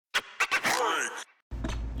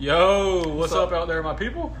Yo, what's up out there, my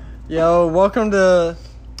people? Yo, welcome to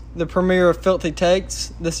the premiere of Filthy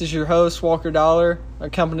Takes. This is your host, Walker Dollar,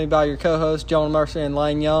 accompanied by your co-hosts, Jonah Mercer and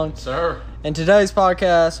Lane Young. Sir. In today's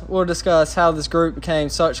podcast, we'll discuss how this group became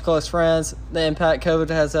such close friends, the impact COVID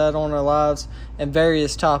has had on our lives, and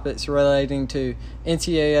various topics relating to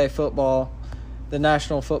NCAA football, the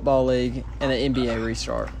National Football League, and the NBA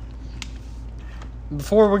restart.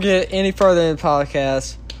 Before we get any further in the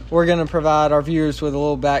podcast, we're going to provide our viewers with a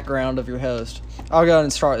little background of your host. I'll go ahead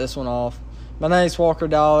and start this one off. My name's Walker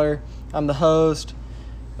Dollar. I'm the host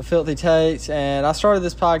of Filthy Takes, and I started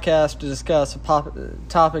this podcast to discuss a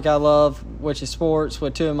topic I love, which is sports,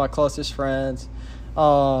 with two of my closest friends.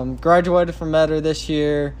 Graduated from Metter this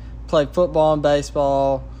year, played football and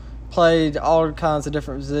baseball, played all kinds of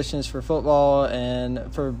different positions for football,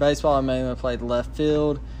 and for baseball I mainly played left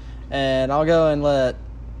field. And I'll go and let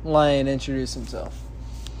Lane introduce himself.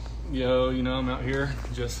 Yo, I'm out here.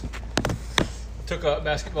 Just took up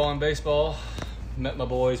basketball and baseball. Met my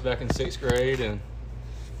boys back in 6th grade, and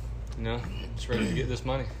just ready to get this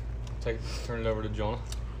money. Turn it over to Jonah.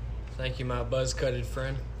 Thank you, my buzz-cutted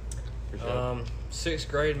friend. 6th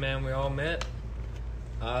grade, man, we all met.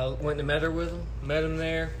 I went to Metter with him, met him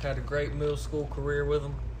there, had a great middle school career with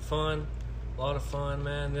him. Fun, a lot of fun,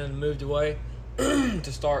 man. Then moved away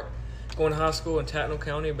to start going to high school in Tattnall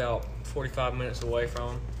County, about 45 minutes away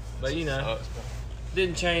from him. But,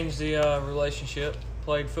 didn't change the relationship.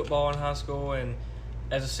 Played football in high school, and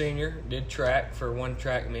as a senior, did track for one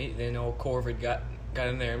track meet. Then old Corvid got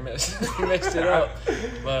in there and messed it up.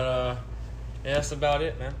 But, that's about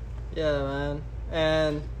it, man. Yeah, man.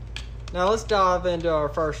 And now let's dive into our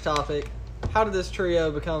first topic. How did this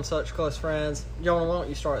trio become such close friends? Jonah, why don't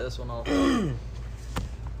you start this one off?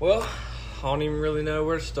 Well, I don't even really know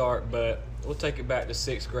where to start, but we'll take it back to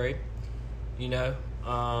 6th grade.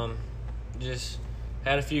 Just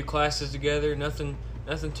had a few classes together. Nothing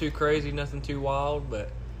too crazy, nothing too wild, but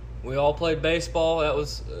we all played baseball. That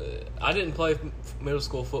was I didn't play middle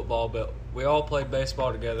school football, but we all played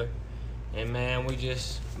baseball together. And man, we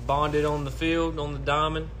just bonded on the field, on the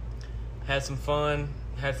diamond. Had some fun.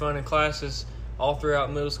 Had fun in classes all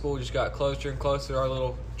throughout middle school. Just got closer and closer to our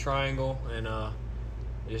little triangle, and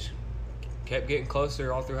just kept getting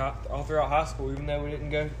closer all throughout high school, even though we didn't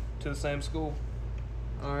go to the same school.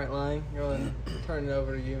 All right, Lane, go ahead and turn it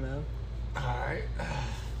over to you, man. All right.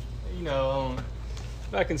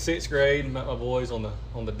 Back in 6th grade, met my boys on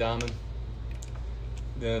the diamond.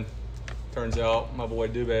 Then, turns out my boy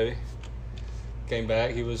Baby came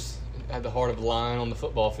back. He had the heart of a lion on the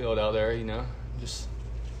football field out there. Just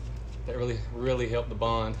that really helped the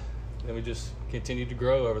bond. Then we just continued to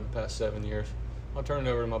grow over the past 7 years. I'll turn it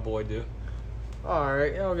over to my boy All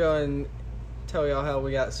right, I'll go ahead and tell y'all how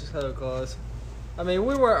we got so close. I mean,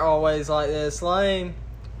 we weren't always like this. Lane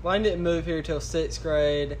didn't move here till 6th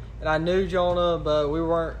grade, and I knew Jonah, but we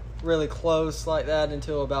weren't really close like that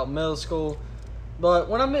until about middle school. But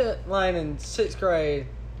when I met Lane in 6th grade,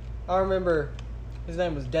 I remember his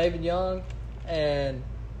name was David Young, and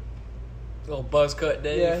Little buzz cut,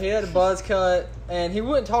 Dave. yeah, he had a buzz cut, and he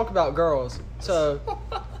wouldn't talk about girls, so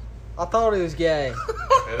I thought he was gay.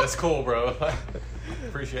 Yeah, that's cool, bro.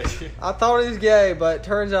 Appreciate you. I thought he was gay, but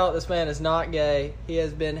turns out this man is not gay. He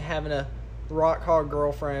has been having a rock-hard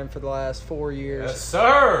girlfriend for the last 4 years. Yes,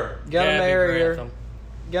 sir. Gonna marry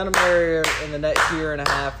her in the next year and a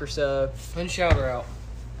half or so. And shout her out.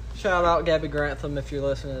 Shout out Gabby Grantham if you're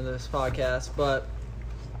listening to this podcast. But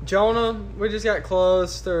Jonah, we just got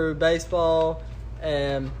close through baseball,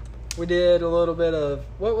 and we did a little bit of,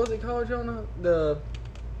 what was it called, Jonah? The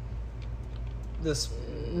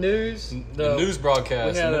news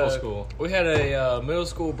broadcast in middle school. We had a middle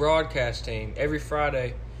school broadcast team. Every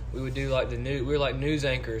Friday, we would do we were like news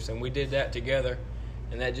anchors, and we did that together,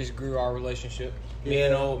 and that just grew our relationship. Me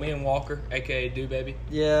and Walker, aka Baby.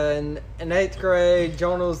 Yeah, and in 8th grade,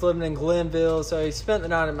 Jonah was living in Glenville, so he spent the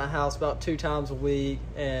night at my house about 2 times a week,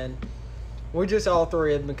 and we just all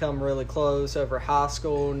three had become really close over high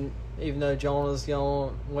school. And even though Jonah's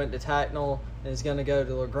went to Tattnall and is going to go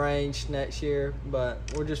to LaGrange next year, but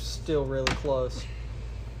we're just still really close.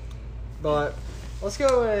 But let's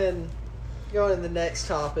go into the next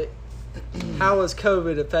topic. How has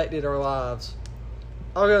COVID affected our lives?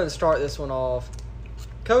 I'll go ahead and start this one off.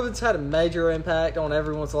 COVID's had a major impact on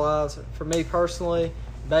everyone's lives. For me personally,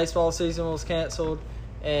 baseball season was canceled,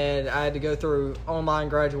 and I had to go through online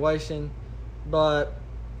graduation. But,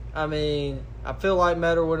 I mean, I feel like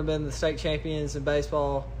Metter would have been the state champions in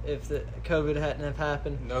baseball if the COVID hadn't have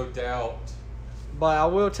happened. No doubt. But I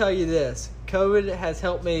will tell you this. COVID has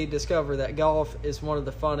helped me discover that golf is one of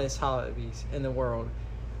the funnest hobbies in the world.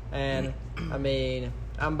 And, I mean,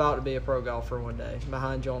 I'm about to be a pro golfer one day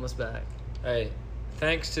behind Jonas back. Hey,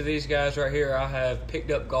 thanks to these guys right here, I have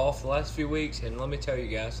picked up golf the last few weeks, and let me tell you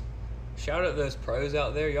guys, shout out those pros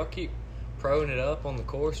out there. Y'all keep proing it up on the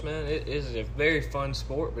course, man. It is a very fun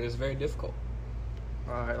sport, but it's very difficult.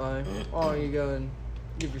 All right, Lane. Why don't you go and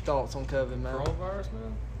give your thoughts on COVID, man? Coronavirus,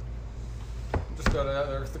 man. Just got it out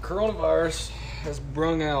there. The coronavirus has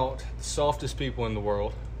brung out the softest people in the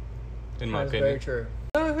world, in my That's opinion. very true.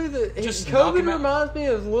 You know who Just knock COVID him out. reminds me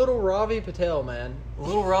of little Ravi Patel, man.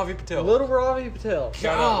 Little Ravi Patel. Little Ravi Patel.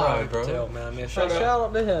 Shout out Ravi bro. Patel, man. I mean, Shout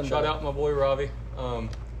out to him. Shout though. out my boy Ravi.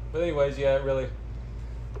 But anyways, yeah, it really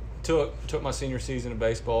took my senior season of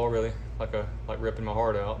baseball really like ripping my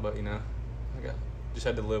heart out. But just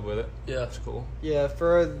had to live with it. Yeah. It's cool. Yeah,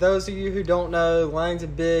 for those of you who don't know, Lane's a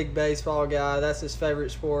big baseball guy. That's his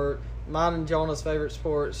favorite sport. Mine and Jonah's favorite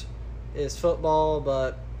sports is football,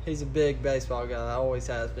 but he's a big baseball guy. Always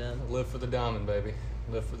has been. Live for the diamond, baby.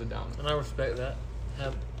 Live for the diamond. And I respect that.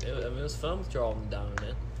 It was fun with y'all on the diamond,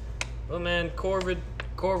 man. Well, man,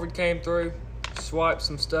 Corvid came through, swiped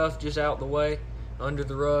some stuff just out the way, under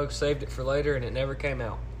the rug, saved it for later, and it never came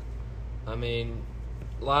out. I mean,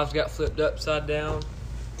 lives got flipped upside down.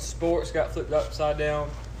 Sports got flipped upside down.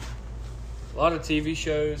 A lot of TV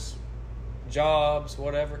shows, jobs,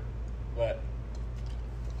 whatever. But,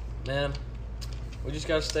 man, we just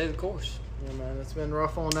got to stay the course. Yeah, man, it's been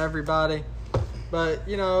rough on everybody. But,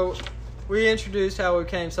 we introduced how we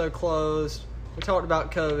came so close. We talked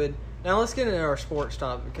about COVID. Now let's get into our sports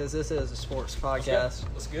topic because this is a sports podcast.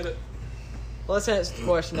 Let's get it. Let's answer the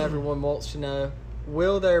question everyone wants to know.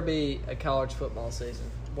 Will there be a college football season?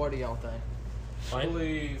 What do y'all think? I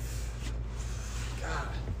believe, God,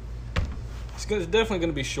 it's definitely going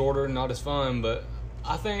to be shorter and not as fun, but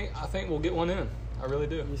I think we'll get one in. I really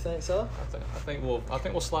do. You think so? I think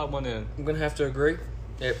we'll slide one in. I'm going to have to agree.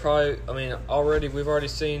 We've already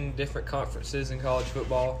seen different conferences in college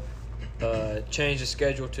football change the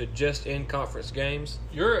schedule to just in-conference games.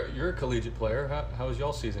 You're a collegiate player. How is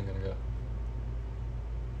y'all season going to go?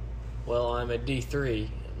 Well, I'm a D3,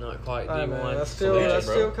 not quite D1. Man, that's collegiate,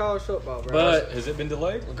 bro. still college football, bro. But Has it been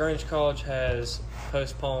delayed? LaGrange College has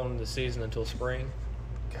postponed the season until spring,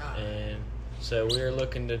 God. and so we're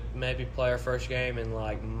looking to maybe play our first game in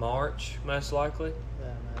like March, most likely. yeah,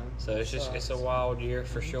 man. So it's a wild year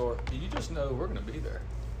for sure. You just know we're going to be there.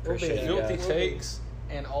 We'll be Appreciate there. you Filthy guys. Takes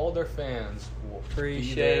and all their fans will be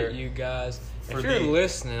Appreciate there. you guys. for If you're the-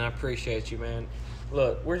 listening, I appreciate you, man.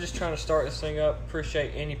 Look, we're just trying to start this thing up.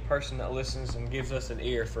 Appreciate any person that listens and gives us an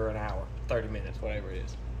ear for an hour, 30 minutes, whatever it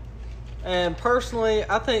is. And personally,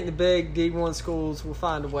 I think the big D1 schools will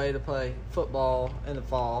find a way to play football in the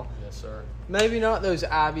fall. Yes, sir. Maybe not those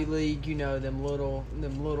Ivy League, them little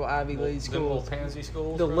Ivy League Them little schools, pansy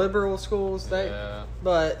schools. the bro. liberal schools. Yeah.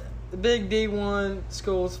 But the big D1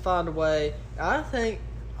 schools find a way. I think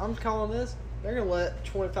I'm calling this. They're gonna let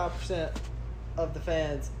 25% of the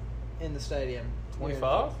fans in the stadium.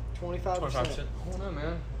 25? 25%. 25%. I don't know,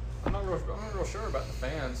 man. I'm not real sure about the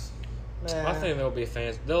fans. I think there'll be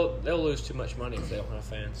fans. They'll lose too much money if they don't have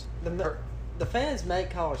fans. the fans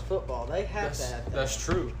make college football. They have to have that. That's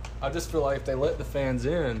true. I just feel like if they let the fans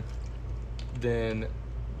in, then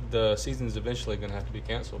the season's eventually going to have to be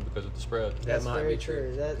canceled because of the spread. That's That might very be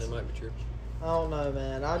true. true. That might be true. I don't know,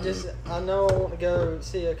 man. I know I want to go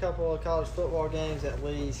see a couple of college football games at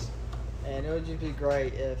least, and it would just be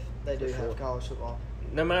great if they do For sure. have college football.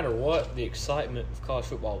 No matter what, the excitement of college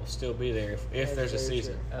football will still be there if That's there's a very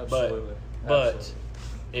season. true. Absolutely. But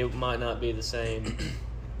Absolutely. it might not be the same.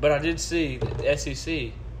 But I did see that the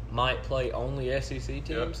SEC might play only SEC teams.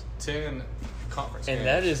 Yep. 10 conference And games.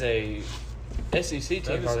 that is a SEC teams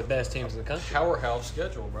That is are the best teams in the country. Powerhouse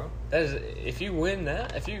schedule, bro. That is, if you win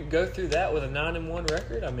that, if you go through that with a 9-1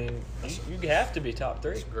 record, I mean, you have to be top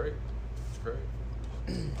 3. It's great. It's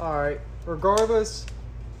great. All right. Regardless,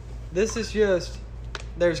 this is just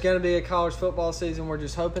there's going to be a college football season. We're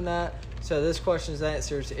just hoping that. So this question's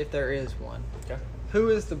answers if there is one. Okay. Who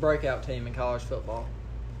is the breakout team in college football?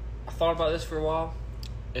 I thought about this for a while.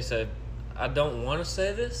 I don't want to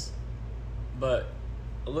say this, but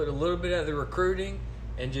I looked a little bit at the recruiting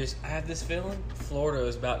and just I have this feeling Florida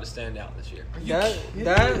is about to stand out this year.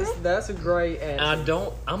 That's a great answer.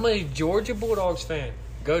 And I'm a Georgia Bulldogs fan.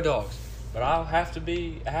 Go Dogs. But I have to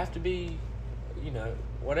be,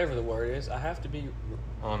 whatever the word is, I have to be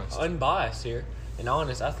Honest. unbiased here and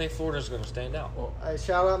honest. I think Florida's going to stand out. Well, Hey,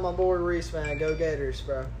 shout out my boy Reese, man. Go Gators,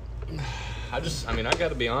 bro. I got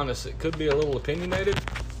to be honest. It could be a little opinionated.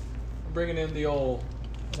 Bringing in the old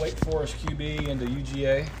Wake Forest QB into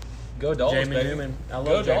UGA. Go Dogs, Jamie baby. Newman. I love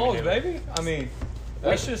Go Jamie Dogs, Newman. baby. I mean,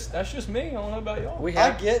 That's just me. I don't know about y'all. We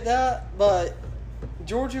I have get that, but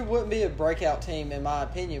Georgia wouldn't be a breakout team in my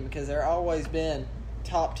opinion because they're always been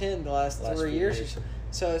top 10 the last 3 few years. years.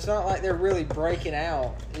 So it's not like they're really breaking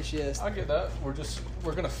out. It's just I get that.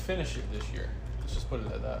 We're gonna finish it this year. Let's just put it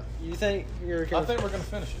at that. you think you're. I think we're gonna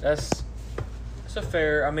finish it. that's a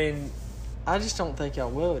fair. I mean, I just don't think y'all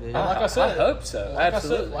will, dude. Like I said, I hope so.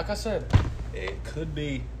 Absolutely. Like I said, it could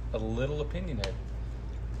be a little opinionated,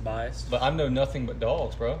 biased. but I know nothing but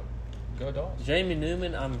dogs, bro. Go dogs. Jamie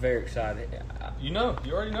Newman, I'm very excited. You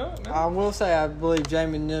already know it, man. I will say I believe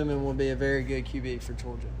Jamie Newman will be a very good QB for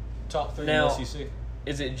Georgia. Top 3 Now- in the SEC.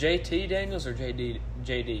 Is it JT Daniels or JD?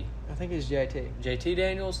 I think it's JT. JT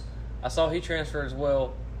Daniels. I saw he transferred as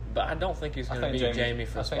well, but I don't think he's I going to think beat Jamie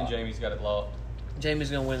for I a think spot. Jamie's got it locked. Jamie's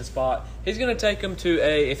going to win the spot. He's going to take him to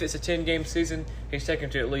if it's a 10-game season, he's taking him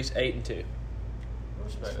to at least 8-2. I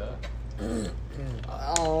respect that.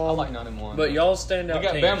 I Um, like 9-1. But y'all stand out. we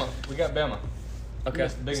got teams. Bama. We got Bama. Okay.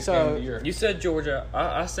 That's the biggest So, game of the year. You said Georgia.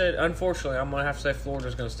 I said, unfortunately, I'm going to have to say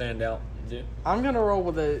Florida's going to stand out. Dude. I'm gonna roll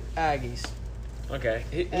with the Aggies. Okay.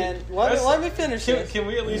 And let me finish this. Can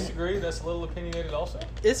we at least agree that's a little opinionated also?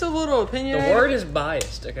 It's a little The opinionated. word is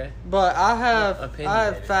biased, okay? But I have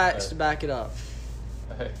Opinionated. facts to back it up.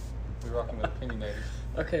 Hey, we're rocking with opinionated.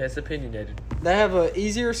 Okay, it's opinionated. They have an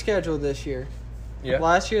easier schedule this year. Yeah.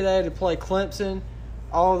 Last year they had to play Clemson,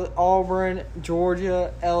 Auburn,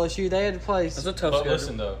 Georgia, LSU. They had to play. It's a tough But schedule.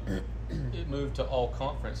 listen though, it moved to all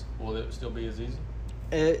conference. Will it still be as easy?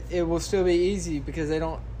 It will still be easy because they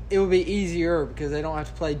don't. It will be easier because they don't have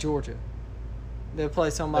to play Georgia. They'll play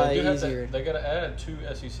somebody They do have easier. they got to add 2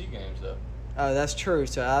 SEC games though. Oh, that's true.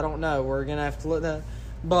 So I don't know. We're gonna have to look that.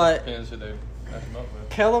 But Depends who they match them up with.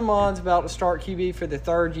 Kellen Mond's about to start QB for the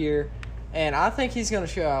 3rd year, and I think he's going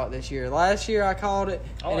to show out this year. Last year I called it,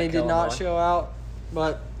 I and like he did Kellen not Mond. show out.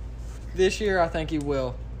 But this year I think he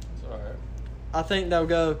will. It's all right. I think they'll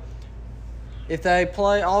go if they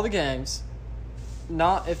play all the games.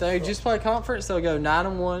 Not if they just play conference, they'll go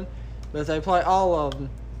 9-1. But if they play all of them,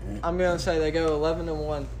 I'm going to say they go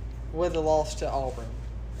 11-1 with a loss to Auburn.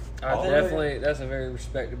 That's a very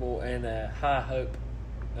respectable and high hope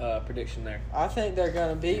prediction there. I think they're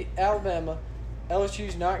going to beat Alabama.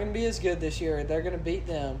 LSU's not going to be as good this year. They're going to beat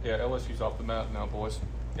them. Yeah, LSU's off the map now, boys.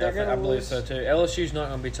 They're I gonna believe lose. so too. LSU's not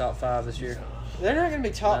going to be top 5 this year. They're not going to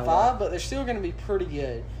be top No 5, way. but they're still going to be pretty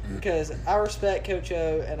good because I respect Coach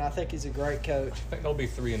O, and I think he's a great coach. I think there'll be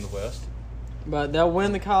 3 in the West. But they'll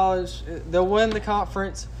win the college. They'll win the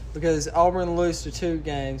conference because Auburn will lose to 2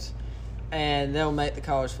 games, and they'll make the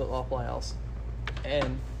college football playoffs.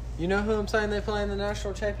 And you know who I'm saying they play in the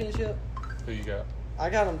national championship? Who you got? I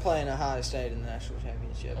got them playing Ohio State in the national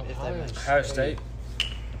championship. If they make Ohio State.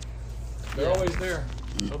 They're Yeah. always there.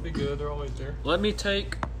 They'll be good. They're always there. Let me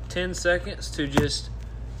take 10 seconds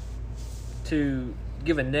to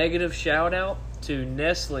give a negative shout out to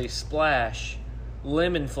Nestle Splash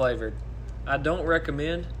lemon flavored. I don't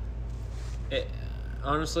recommend it.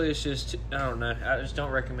 Honestly, it's just I don't know. I just don't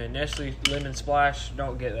recommend Nestle Lemon Splash.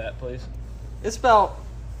 Don't get that, please. It's about,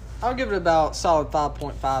 I'll give it about solid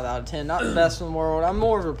 5.5 out of 10. Not the best in the world. I'm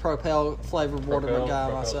more of a Propel flavored watermelon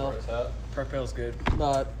guy myself. Propel's good.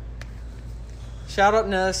 But shout out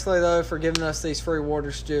Nestle, though, for giving us these free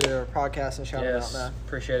waters to do their podcast and shout Yes, them out now.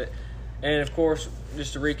 appreciate it. And of course,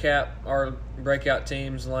 just to recap, our breakout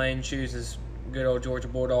teams: Lane chooses good old Georgia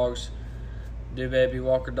Bulldogs. Do Baby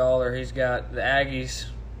Walker Dollar. He's got the Aggies,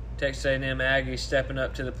 Texas A&M Aggies stepping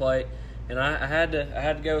up to the plate. And I had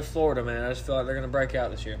to go with Florida, man. I just feel like they're going to break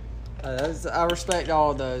out this year. I respect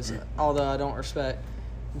all of those, although I don't respect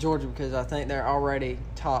Georgia because I think they're already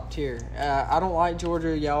top tier. I don't like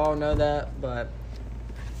Georgia. Y'all all know that. But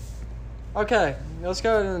okay, let's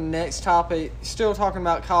go to the next topic. Still talking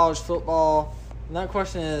about college football. And that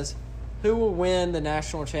question is, who will win the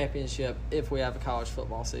national championship if we have a college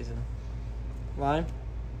football season? Ryan?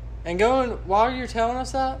 And while you're telling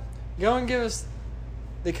us that, go and give us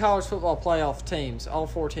the college football playoff teams, all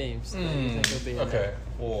 4 teams that you think will be in Okay. there.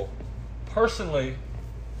 Well, personally,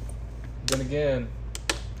 then again,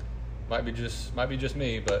 might be just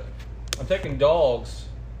me, but I'm taking dogs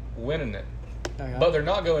winning it. Okay. But they're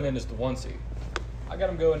not going in as the 1 seed. I got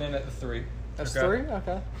them going in at the 3. That's Okay. 3?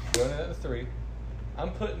 Okay. Going in at the 3.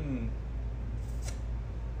 I'm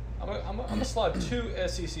gonna slide 2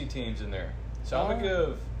 SEC teams in there. So I'm gonna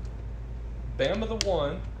give Bama the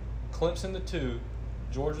 1, Clemson the 2,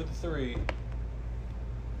 Georgia the 3.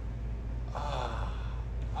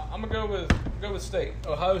 I'm gonna go with State.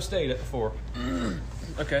 Ohio State at the 4.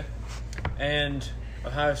 Okay. And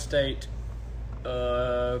Ohio State,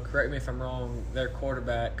 correct me if I'm wrong, their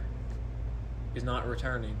quarterback is not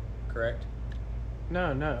returning, correct?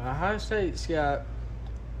 No. Ohio State's got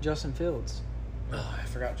Justin Fields. Oh, I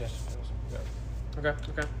forgot Justin Fields. Yeah.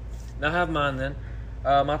 Okay. Now I have mine then.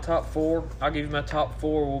 My top 4, I'll give you my top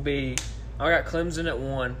 4 will be, I got Clemson at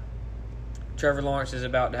 1. Trevor Lawrence is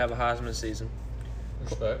about to have a Heisman season.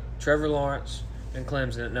 Respect. Trevor Lawrence and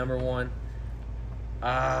Clemson at number 1.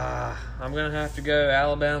 I'm going to have to go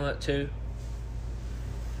Alabama at 2.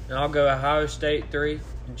 And I'll go Ohio State 3,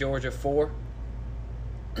 Georgia 4.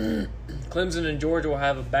 Clemson and Georgia will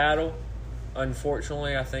have a battle.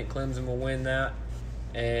 Unfortunately, I think Clemson will win that.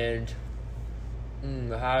 And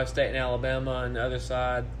Ohio State and Alabama on the other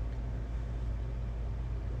side.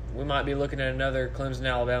 We might be looking at another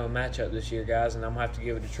Clemson-Alabama matchup this year, guys, and I'm going to have to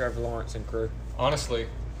give it to Trevor Lawrence and crew. Honestly,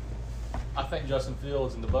 I think Justin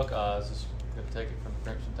Fields and the Buckeyes is going to take it from the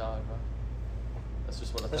Crimson Tide, bro. That's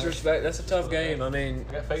just what I That's think. respect. That's a tough game. I mean,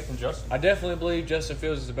 I got faith in Justin. I definitely believe Justin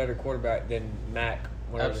Fields is a better quarterback than Mac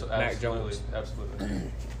Jones. Absolutely.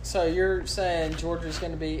 So you're saying Georgia's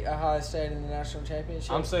going to beat Ohio State in the national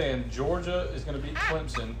championship? I'm saying Georgia is going to beat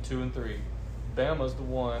Clemson 2 and 3. Bama's the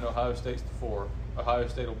 1. Ohio State's the 4. Ohio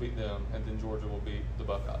State will beat them, and then Georgia will beat the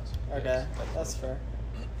Buckeyes. Okay, Yes, that's fair.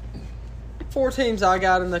 4 teams I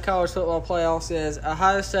got in the college football playoffs is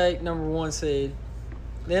Ohio State, number 1 seed.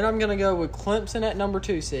 Then I'm going to go with Clemson at number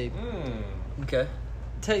 2 seed. Okay.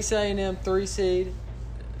 Texas A&M, 3 seed.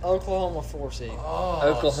 Oklahoma, 4 seed. Oh,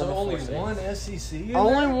 Oklahoma so only 4 seed. one SEC in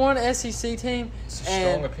Only there? one SEC team. It's a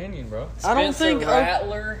and strong opinion, bro. I don't think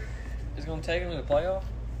Rattler is going to take him to the playoff.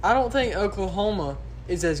 I don't think Oklahoma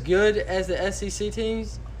is as good as the SEC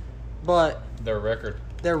teams, but Their record.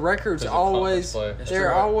 their record's Because of always conference play. they're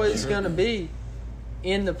true. always That's going to be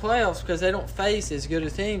in the playoffs because they don't face as good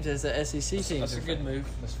of teams as the SEC teams. That's a good move.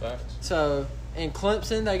 That's facts. So, in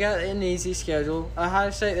Clemson, they got an easy schedule. Ohio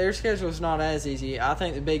State, their schedule is not as easy. I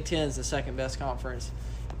think the Big Ten is the second best conference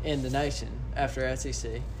in the nation after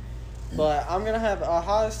SEC. But I'm going to have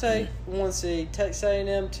Ohio State 1 seed, Texas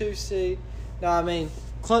A&M 2 seed. No, I mean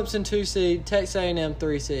Clemson 2 seed, Texas A&M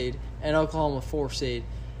 3 seed, and Oklahoma 4 seed.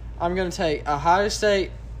 I'm going to take Ohio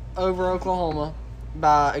State over Oklahoma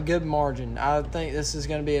by a good margin. I think this is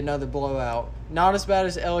going to be another blowout. Not as bad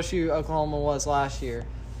as LSU Oklahoma was last year,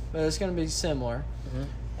 but it's going to be similar. Mhm.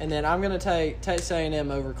 And then I'm going to take Texas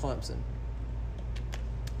A&M over Clemson.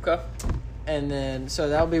 Okay. And then, so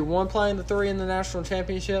that'll be 1 playing the 3 in the national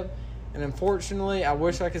championship. And unfortunately, I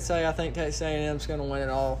wish I could say I think Texas A&M is going to win it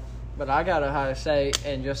all, but I got Ohio State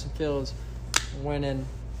and Justin Fields winning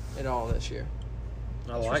it all this year.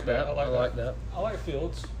 I like that. I like that. I like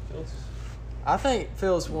Fields. I think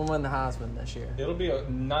Fields will win the Heisman this year. It'll be a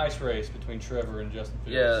nice race between Trevor and Justin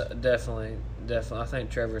Fields. Yeah, definitely. I think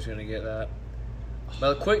Trevor's going to get that.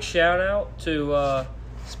 But a quick shout out to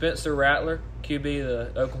Spencer Rattler, QB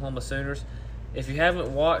of the Oklahoma Sooners. If you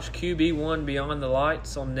haven't watched QB1 Beyond the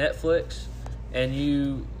Lights on Netflix and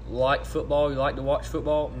you like football, you like to watch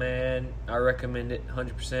football, man, I recommend it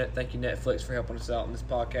 100%. Thank you, Netflix, for helping us out in this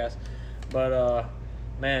podcast. But,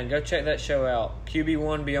 man, go check that show out.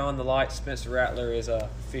 QB1 Beyond the Lights, Spencer Rattler is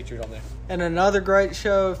featured on there. And another great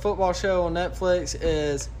show, football show on Netflix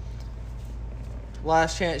is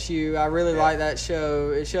Last Chance U. I really like that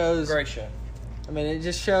show. It shows, Great show. I mean, it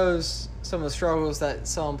just shows some of the struggles that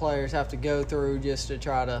some players have to go through just to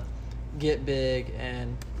try to get big,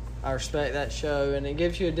 and I respect that show, and it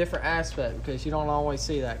gives you a different aspect because you don't always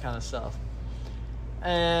see that kind of stuff.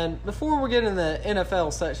 And before we get in the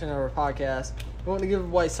NFL section of our podcast, we want to give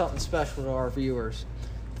away something special to our viewers.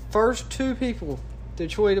 First 2 people to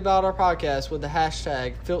tweet about our podcast with the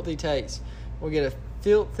hashtag Filthy Takes will get a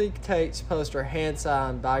Filthy Takes poster hand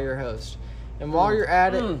signed by your host. And while you're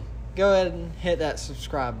at it, go ahead and hit that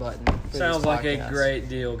subscribe button. for Sounds this like a podcast. great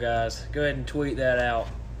deal, guys. Go ahead and tweet that out.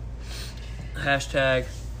 Hashtag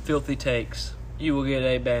Filthy Takes. You will get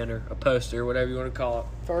a banner, a poster, whatever you want to call it.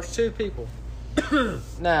 First 2 people.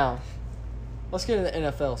 Now, let's get in the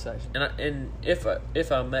NFL section. And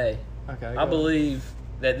if I may, Okay. I go believe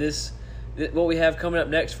that what we have coming up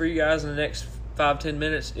next for you guys in the next 5-10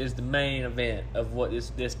 minutes is the main event of what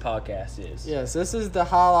this podcast is. Yes, this is the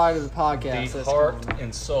highlight of the podcast. The that's heart coming up.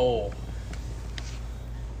 and soul.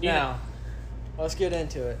 Now, let's get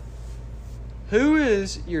into it. Who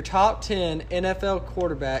is your top 10 NFL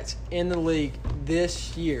quarterbacks in the league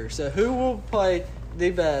this year? So who will play the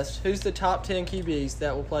best? Who's the top 10 QBs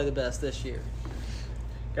that will play the best this year?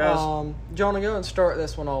 Guys, Jonah, go and start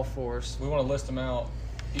this one off for us. We want to list them out.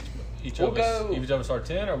 Each We'll of go- us are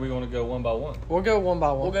 10, or we want to go one by one? We'll go one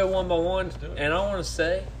by one. we'll go one by one. do it. And I want to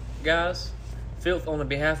say, guys, on the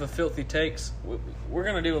behalf of Filthy Takes, we're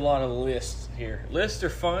going to do a lot of lists here. Lists are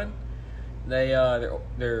fun.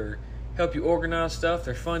 They're help you organize stuff.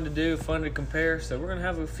 They're fun to do, fun to compare. So we're going to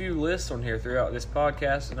have a few lists on here throughout this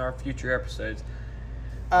podcast and our future episodes.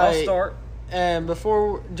 I'll start. And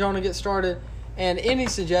before Jonah gets started, and any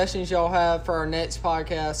suggestions y'all have for our next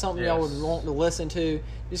podcast, something y'all would want to listen to,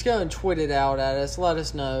 just go and tweet it out at us. Let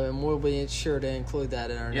us know, and we'll be sure to include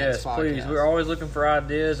that in our next podcast. Yes, please. We're always looking for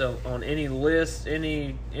ideas on any list,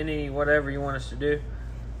 any whatever you want us to do.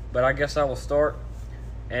 But I guess I will start.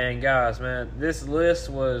 And guys, man, this list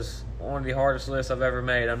was one of the hardest lists I've ever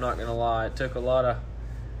made. I'm not gonna lie. It took a lot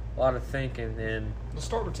of thinking, and Let's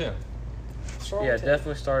start with 10.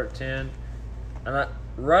 definitely start at 10. And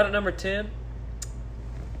right at number 10,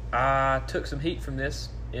 I took some heat from this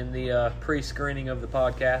in the pre-screening of the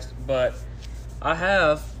podcast, but I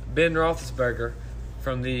have Ben Roethlisberger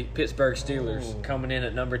from the Pittsburgh Steelers coming in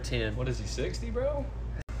at number 10. What is he, 60, bro?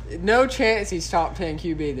 No chance he's top 10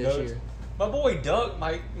 QB this year. My boy Duck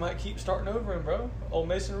might keep starting over him, bro. Old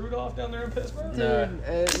Mason Rudolph down there in Pittsburgh.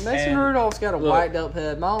 Dude, Mason Rudolph's got a wiped up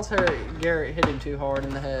head. Miles Garrett hit him too hard in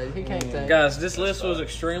the head. He can't think. Guys, this list was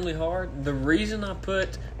extremely hard. The reason I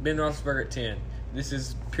put Ben Roethlisberger at 10, this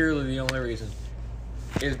is purely the only reason,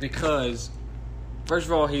 is because, first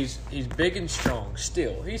of all, he's big and strong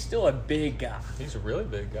still. He's still a big guy. He's a really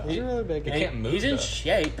big guy. He's a really big guy. He can't move. He's in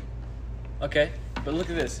shape. Okay, but look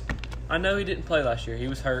at this. I know he didn't play last year. He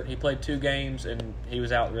was hurt. He played 2 games, and he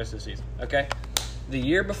was out the rest of the season. Okay? The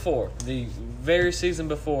year before, the very season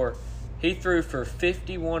before, he threw for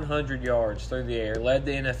 5,100 yards through the air, led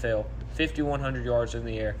the NFL, 5,100 yards in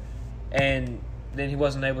the air, and then he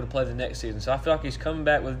wasn't able to play the next season. So I feel like he's coming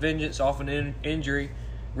back with vengeance off an injury,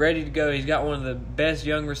 ready to go. He's got one of the best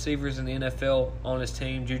young receivers in the NFL on his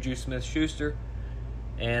team, Juju Smith-Schuster.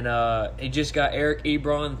 And he just got Eric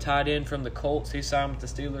Ebron, tight end from the Colts. He signed with the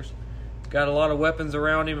Steelers. Got a lot of weapons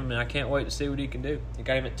around him, and I can't wait to see what he can do. I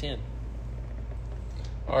got him at 10.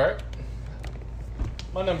 All right.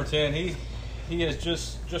 My number 10, he has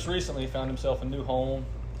just recently found himself a new home,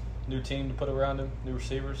 new team to put around him, new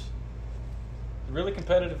receivers. A really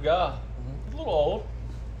competitive guy. He's a little old.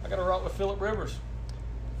 I got to rock with Phillip Rivers.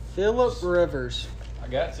 Phillip Rivers. I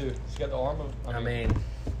got to. He's got the arm of. I mean,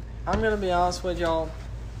 I'm going to be honest with y'all.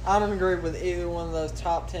 I don't agree with either one of those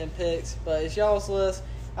top 10 picks, but it's y'all's list.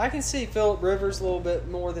 I can see Phillip Rivers a little bit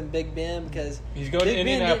more than Big Ben because he's going to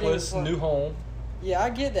Indianapolis, new home. Yeah, I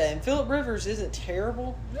get that. And Phillip Rivers isn't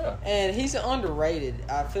terrible. Yeah. And he's underrated,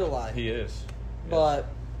 I feel like. He is. But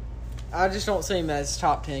I just don't see him as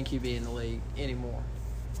top 10 QB in the league anymore.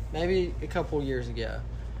 Maybe a couple years ago.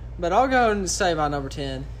 But I'll go and say my number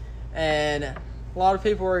 10. And a lot of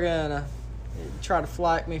people are going to try to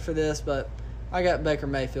flack me for this, but I got Baker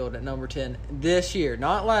Mayfield at number 10 this year.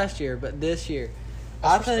 Not last year, but this year.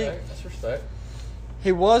 That's respect.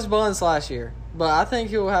 He was buns last year, but I think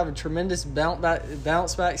he will have a tremendous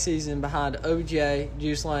bounce back season behind OBJ,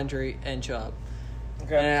 Juice Landry, and Chubb.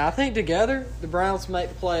 Okay. And I think together the Browns make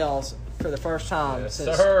the playoffs for the first time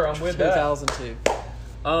since I'm with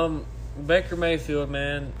 2002. Baker Mayfield,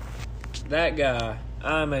 man, that guy.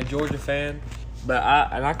 I'm a Georgia fan, but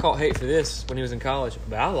I caught hate for this when he was in college,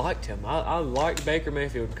 but I liked him. I liked Baker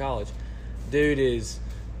Mayfield in college. Dude is.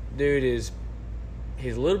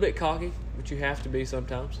 He's a little bit cocky, which you have to be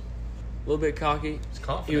sometimes. A little bit cocky. He's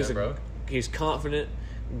confident, bro. He's confident.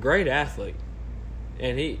 Great athlete.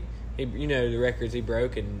 And he the records he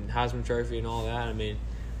broke and Heisman Trophy and all that. I mean,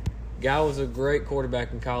 guy was a great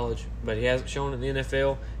quarterback in college, but he hasn't shown it in the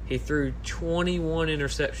NFL. He threw 21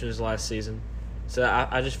 interceptions last season. So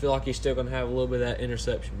I just feel like he's still going to have a little bit of that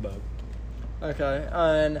interception bug. Okay,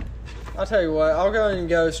 and I'll tell you what. I'll go ahead and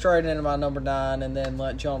go straight into my number 9 and then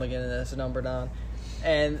let Jonah get into this number 9.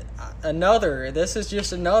 And this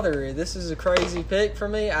is a crazy pick for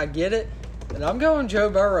me. I get it. And I'm going Joe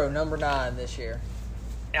Burrow, number 9 this year.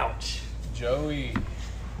 Ouch. Joey.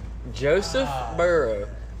 Joseph Burrow.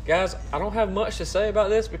 Guys, I don't have much to say about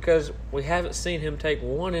this because we haven't seen him take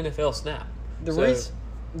one NFL snap.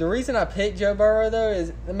 The reason I picked Joe Burrow, though,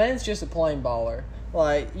 is the man's just a plain baller.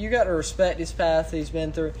 Like, you got to respect his path he's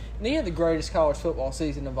been through. And he had the greatest college football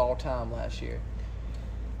season of all time last year.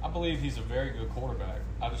 I believe he's a very good quarterback.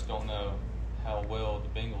 I just don't know how well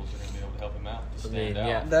the Bengals are going to be able to help him out to stand out.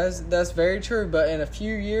 Yeah. That's very true, but in a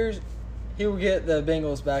few years, he will get the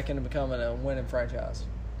Bengals back into becoming a winning franchise.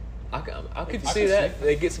 I could see that.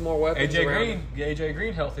 They get some more weapons around him. Get AJ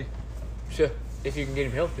Green healthy. Sure, if you can get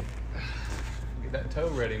him healthy. Get that toe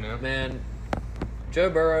ready, man. Man, Joe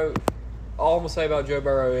Burrow, all I'm going to say about Joe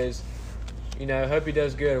Burrow is, hope he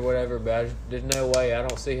does good or whatever, but there's no way I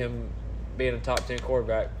don't see him being a top 10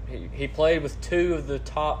 quarterback. He played with 2 of the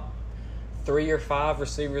top 3 or 5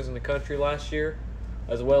 receivers in the country last year.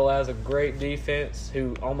 as well as a great defense.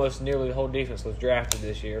 Who almost nearly the whole defense was drafted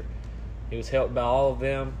this year. He was helped by all of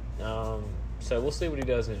them. So we'll see what he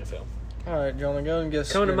does in the NFL. All right, do you want to go and get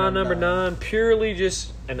Coming to my number 9, purely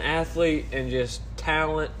just an athlete and just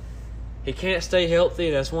talent. He can't stay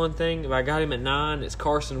healthy. That's one thing. If I got him at 9, it's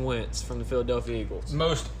Carson Wentz from the Philadelphia Eagles.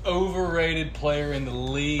 Most overrated player in the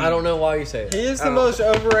league. I don't know why you say that. He is the most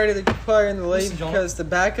overrated player in the league Listen, John. because the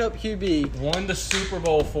backup QB Won the Super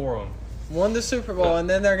Bowl for him. won the Super Bowl, and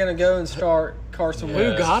then they're going to go and start Carson Yeah.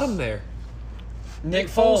 Wentz. Who got him there? Nick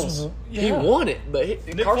Foles. Yeah. He won it, but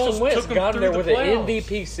Carson Foles Wentz took him got him there through with the an playoffs.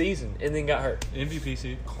 MVP season and then got hurt. MVP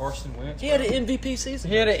season. Carson Wentz. He had an MVP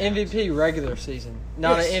season. He had an MVP regular season,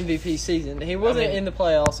 not Yes. an MVP season. He wasn't I mean- in the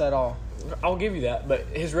playoffs at all. I'll give you that, but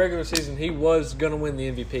his regular season, he was going to win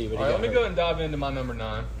the MVP. But he All right, got let me hurt. go and dive into my number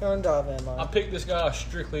 9. Go and dive in, I Mike. picked this guy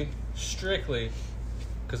strictly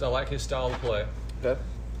because I like his style of play. Okay.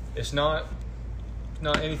 It's not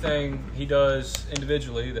anything he does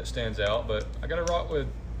individually that stands out, but I got to rock with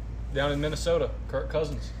down in Minnesota, Kirk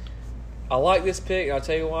Cousins. I like this pick. And I'll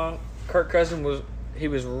tell you why. Kirk Cousins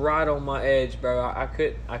was right on my edge, bro. I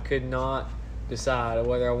could not decide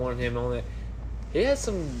whether I wanted him on it. He has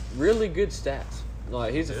some really good stats.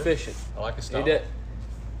 Like he's Yeah. efficient. I like his He style. did.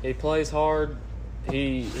 He plays hard.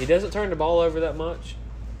 He doesn't turn the ball over that much.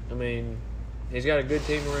 I mean, he's got a good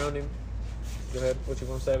team around him. Go ahead. What you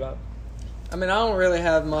want to say about it? I mean, I don't really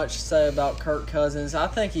have much to say about Kirk Cousins. I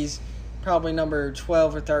think he's probably number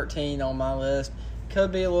 12 or 13 on my list.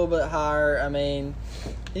 Could be a little bit higher. I mean,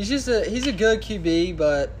 he's a good QB,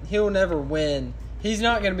 but he'll never win. He's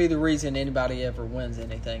not going to be the reason anybody ever wins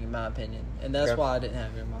anything, in my opinion. And that's Okay. why I didn't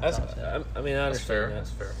have him in my That's. top 10. I mean, I That's fair. understand that. That's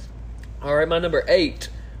fair. All right, my number 8.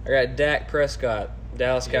 I got Dak Prescott,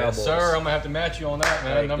 Dallas Cowboys. Yes, sir. I'm gonna have to match you on that,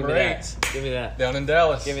 man. Hey, number give me 8, that. Give me that. down in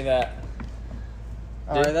Dallas. Give me that.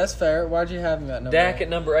 All right, that's fair. Why'd you have him at number Dak 8? at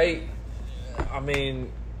number 8. I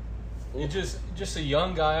mean, You're just a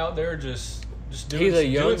young guy out there, just doing, He's a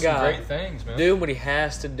young doing some guy. great things, man. doing what he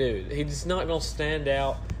has to do. He's not going to stand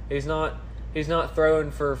out. He's not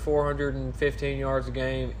throwing for 415 yards a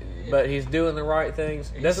game, but he's doing the right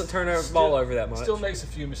things. He's Doesn't turn the ball over that much. Still makes a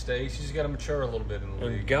few mistakes. He's got to mature a little bit in the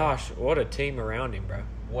league. And gosh, what a team around him, bro.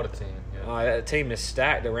 What a team! Yeah. That team is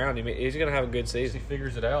stacked around him. He's going to have a good If he season.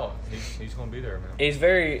 figures it out, he's going to be there, man. He's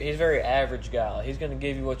very average guy. He's going to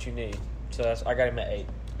give you what you need. So I got him at 8.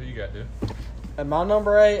 Who you got, dude? At my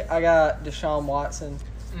number 8, I got Deshaun Watson.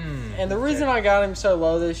 And the reason I got him so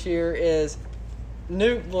low this year is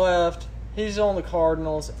Nuke left. He's on the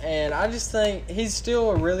Cardinals, and I just think he's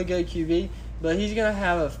still a really good QB, but he's gonna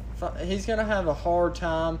have a hard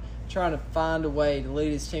time trying to find a way to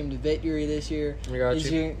lead his team to victory this year. I got He's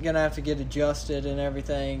you. gonna have to get adjusted and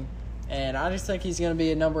everything, and I just think he's gonna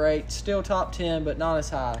be a number 8, still top 10, but not as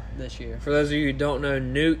high this year. For those of you who don't know,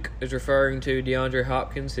 Nuke is referring to DeAndre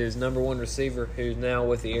Hopkins, his number 1 receiver, who's now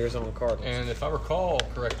with the Arizona Cardinals. And if I recall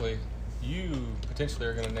correctly, you potentially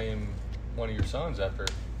are going to name one of your sons after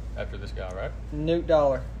this guy, right? Nuke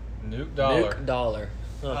Dollar. Nuke Dollar. Nuke Dollar.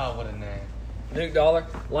 Oh, what a name! Nuke Dollar.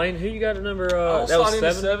 Lane, who you got at number? I'll That was slide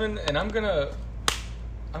into 7. 7, and I'm gonna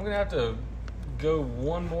have to go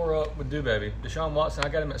one more up with Baby. Deshaun Watson. I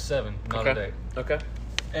got him at 7, not at 8. Okay.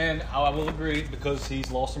 And I will agree because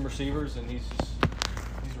he's lost some receivers, and he's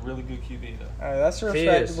a really good QB though. All right, that's He is.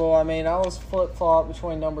 respectable. I mean, I was flip-flop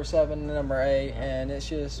between number 7 and number 8, and it's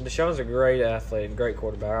just Deshaun's a great athlete and great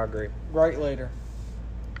quarterback. I agree. great leader.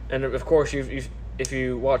 And of course, if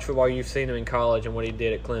you watch football, you've seen him in college and what he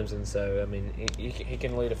did at Clemson. So I mean, he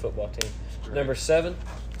can lead a football team. Great. Number 7,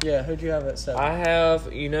 Yeah, who'd you have at 7? I have.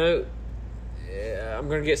 I'm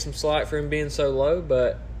going to get some slack for him being so low,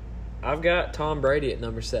 but I've got Tom Brady at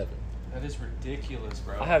number 7. That is ridiculous,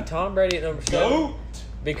 bro. I have Tom Brady at number 7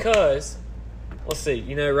 because let's see.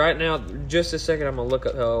 Right now, just a second, I'm going to look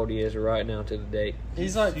up how old he is right now to the date.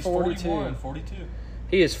 He's like 42. 42.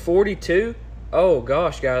 He is 42. Oh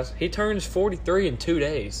gosh, guys, he turns 43 in 2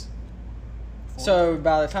 days. So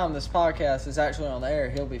by the time this podcast is actually on the air,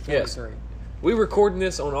 he'll be 43. Yes. We recording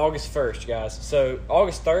this on August 1st, guys. So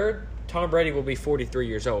August 3rd, Tom Brady will be 43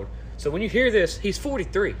 years old. So when you hear this, he's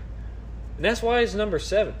 43, and that's why he's number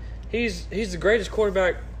 7. He's the greatest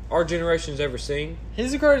quarterback our generation's ever seen,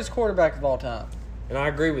 He's the greatest quarterback of all time. and I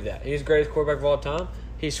agree with that. He's the greatest quarterback of all time.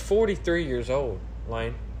 He's 43 years old,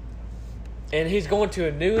 Lane, and he's going to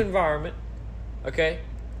a new environment. Okay,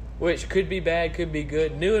 which could be bad, could be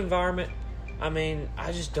good. New environment. I mean,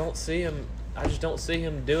 I just don't see him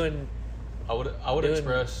doing. I would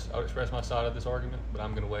express my side of this argument, but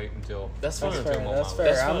I'm gonna wait until That's That's fine. fair. him on That's my fair.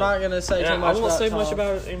 That's I'm fine. not going to say And too much I won't about say Tom. much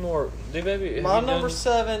about it anymore. Baby, My number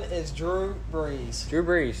 7 is Drew Brees. Drew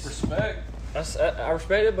Brees. respect. I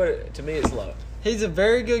respect it, but to me, it's low. He's a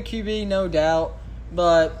very good QB, no doubt.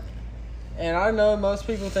 And I know most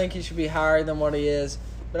people think he should be higher than what he is,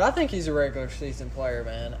 but I think he's a regular season player,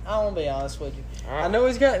 man. I want to be honest with you. All right. I know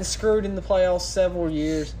he's gotten screwed in the playoffs several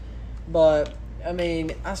years, but, I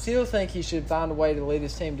mean, I still think he should find a way to lead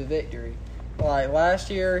his team to victory. Like, last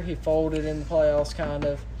year, he folded in the playoffs, kind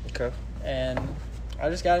of, Okay. and I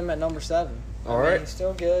just got him at number 7. All I mean, right. he's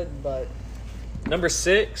still good, but Number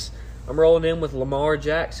 6, I'm rolling in with Lamar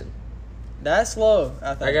Jackson. that's low,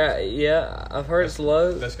 I think. I've heard it's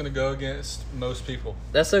low. That's going to go against most people.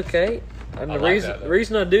 That's okay. And I the like reason that, though. the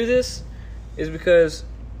reason I do this is because,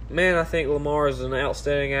 man, I think Lamar is an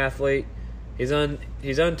outstanding athlete. He's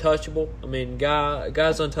untouchable. I mean,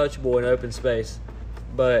 guy's untouchable in open space,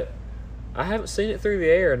 but I haven't seen it through the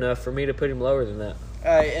air enough for me to put him lower than that.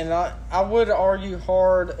 Hey, and I would argue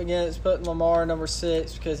hard against putting Lamar number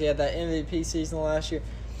 6 because he had that MVP season last year.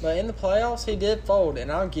 But in the playoffs, he did fold,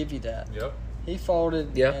 and I'll give you that. Yep. He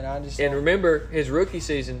folded, Yeah. and I just And don't- remember, his rookie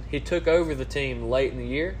season, he took over the team late in the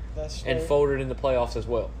year that's and true. folded in the playoffs as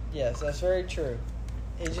well. Yes, that's very true.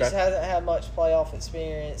 He just Okay. hasn't had much playoff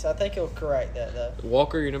experience. I think he'll correct that, though.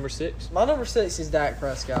 Walker, you're number 6. My number 6 is Dak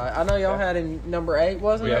Prescott. I know y'all Okay. had him number 8,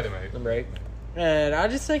 wasn't We it? had him 8. Number 8. And I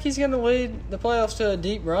just think he's going to lead the playoffs to a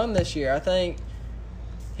deep run this year. I think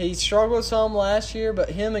he struggled some last year, but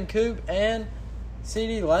him and Coop and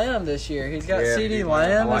CeeDee Lamb this year. He's got Yeah, CeeDee I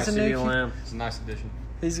Lamb like as a new QB. It's a nice addition.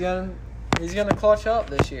 He's gonna clutch up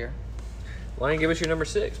this year. Lane, give us your number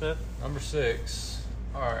 6, man. Number 6.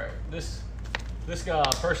 All right. This guy,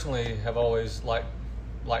 I personally have always liked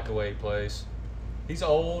the way he plays. He's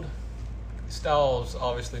old. His style's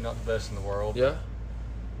obviously not the best in the world. Yeah.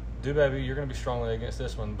 Do baby, you're going to be strongly against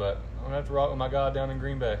this one, but I'm going to have to rock with my guy down in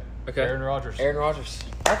Green Bay. Okay. Aaron Rodgers. Aaron Rodgers.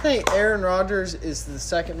 I think Aaron Rodgers is the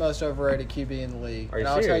second most overrated QB in the league. Are you And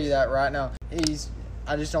I'll tell serious? you that right now.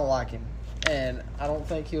 I just don't like him. And I don't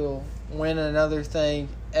think he'll win another thing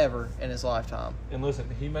ever in his lifetime. And listen,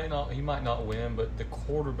 he might not win, but the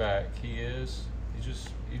quarterback he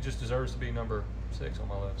just deserves to be number 6 on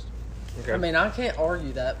my list. Okay. I mean, I can't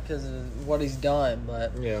argue that because of what he's done,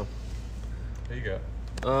 but yeah. There you go.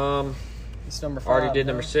 it's number 5. Already did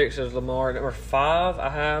now. number 6 as Lamar. Number 5, I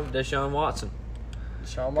have Deshaun Watson.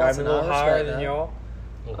 Deshaun Got Watson. him a little I higher respect than that. y'all.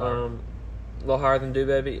 A little hard. A little higher than Do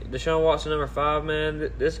Baby. Deshaun Watson, number 5,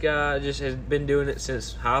 man. This guy just has been doing it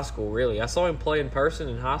since high school, really. I saw him play in person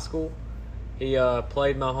in high school. He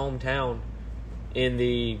played my hometown in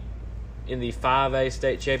the 5A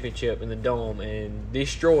state championship in the Dome and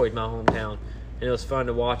destroyed my hometown. And it was fun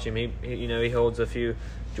to watch him. He holds a few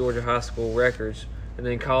Georgia high school records. And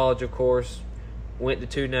then college, of course, went to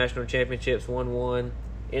 2 national championships, won 1.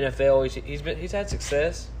 NFL, he's had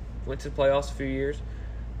success. Went to the playoffs a few years,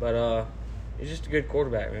 but he's just a good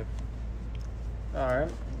quarterback, man. All right.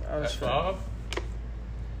 I At respect- 5,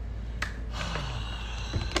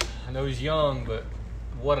 I know he's young, but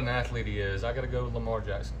what an athlete he is. I got to go with Lamar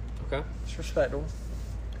Jackson. Okay, It's respectable.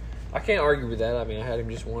 I can't argue with that. I mean, I had him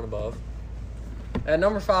just 1 above. At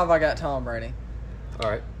number 5, I got Tom Brady. All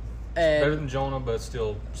right, Better And than Jonah, but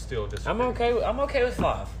still disagree. I'm okay with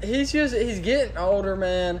 5. he's getting older,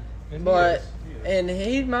 man. And he But is. and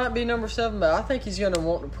he might be number 7, but I think he's going to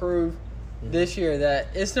want to prove this year that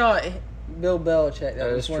it's not Bill Belichick that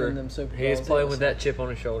was That's winning true. them Super Bowls. He is It playing was- with that chip on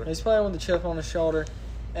his shoulder. He's playing with the chip on his shoulder.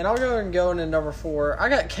 And I'll go and go into number 4. I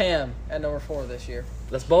got Cam at number 4 this year.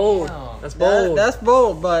 That's bold. Wow. That's bold. That's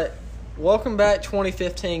bold, but welcome back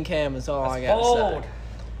 2015 Cam is all I got to say.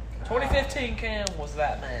 2015 Cam was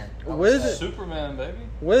that man. With Superman, baby.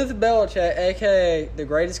 With Belichick, a.k.a. the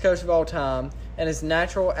greatest coach of all time, and his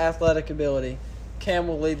natural athletic ability, Cam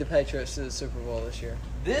will lead the Patriots to the Super Bowl this year.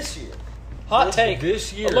 This year. Hot take.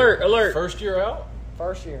 This year. Alert. First year out?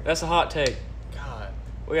 First year. That's a hot take. God.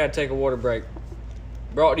 We got to take a water break.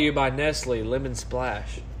 Brought to you by Nestle Lemon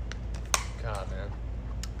Splash. God,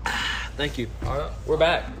 man. Thank you. All right. We're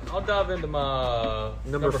back. I'll dive into my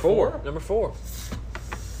Number 4. Number 4.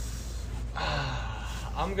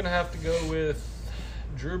 I'm going to have to go with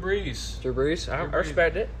Drew Brees. Drew Brees. I Drew Brees.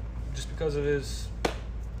 respect it. Just because of his...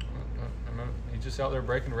 he's just out there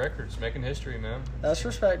breaking records, making history, man. That's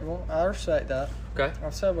respectable. I respect that. Okay.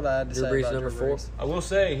 I've said what I had to Drew say Brees, about number Drew 4. Brees. I will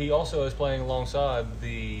say he also is playing alongside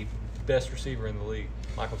the best receiver in the league,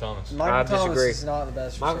 Michael Thomas. Michael Thomas disagree. is not the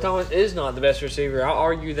best Michael receiver. Thomas is not the best receiver. I'll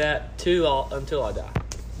argue that until I die.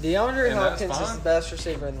 DeAndre And that's Hopkins is fine. the best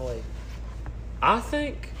receiver in the league. I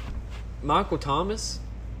think Michael Thomas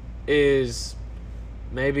is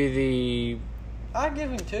maybe I'd give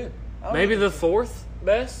him 2. the 4th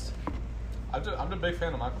best. I'm a big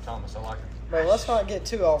fan of Michael Thomas. I like him. But let's not get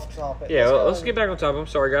too off topic. Yeah, Let's go let's in- get back on topic. I'm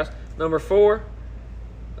sorry, guys. Number 4,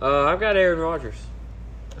 I've got Aaron Rodgers.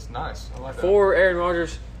 That's nice. I like that. 4, Aaron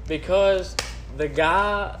Rodgers, because the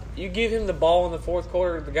guy, you give him the ball in the fourth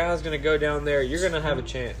quarter, the guy's going to go down there. You're going to have a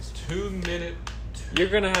chance. 2-minute. You're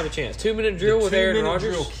going to have a chance. 2-minute drill with Aaron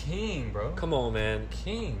Rodgers. 2-minute drill king, bro. Come on, man.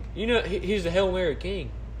 King. You know, he's the Hail Mary King.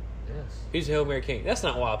 Yes. He's the Hail Mary King. That's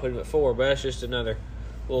not why I put him at 4, but that's just another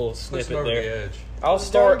little Puts snippet him over there. the edge. I'll Don't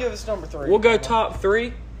start. give us number 3. We'll go top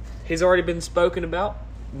 3. He's already been spoken about,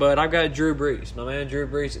 but I've got Drew Brees. My man Drew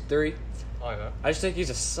Brees at 3. I like that. I just think he's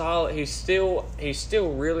a solid. He's still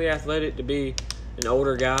really athletic to be an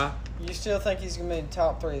older guy. You still think he's going to be in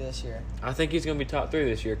top 3 this year? I think he's going to be top 3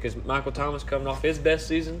 this year because Michael Thomas coming off his best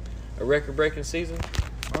season, a record-breaking season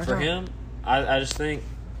for him. I just think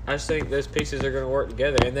those pieces are going to work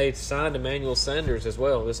together, and they signed Emmanuel Sanders as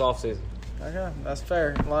well this offseason. Okay, that's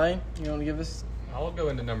fair. Lane, you want to give us? I'll go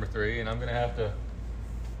into number 3, and I'm gonna have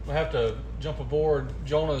to jump aboard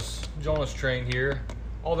Jonah's train here.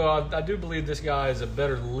 Although I do believe this guy is a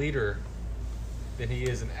better leader than he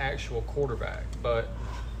is an actual quarterback, but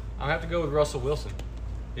I have to go with Russell Wilson.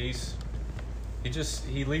 He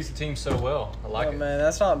leads the team so well. I like it. Man,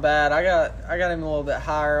 that's not bad. I got him a little bit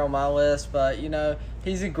higher on my list, but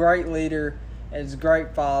he's a great leader and he's a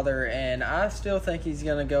great father, and I still think he's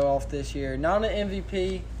gonna go off this year. Not an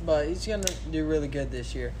MVP, but he's gonna do really good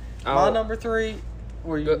this year. My number 3. I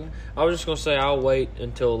was just going to say I'll wait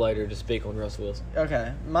until later to speak on Russell Wilson.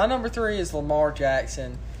 Okay. My number 3 is Lamar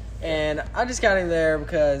Jackson. And I just got him there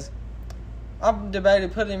because I've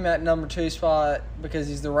debated putting him at number 2 spot because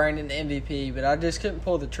he's the reigning MVP, but I just couldn't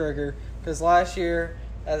pull the trigger because last year,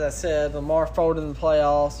 as I said, Lamar folded in the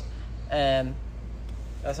playoffs, and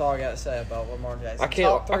that's all I got to say about Lamar Jackson. I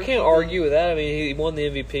can't argue with that. I mean, he won the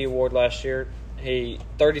MVP award last year. He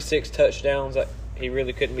 36 touchdowns. He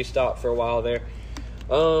really couldn't be stopped for a while there.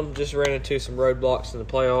 Just ran into some roadblocks in the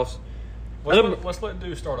playoffs. Let's let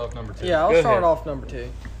Dew start off number 2. Yeah, I'll Go start ahead. off number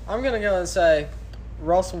 2. I'm going to go and say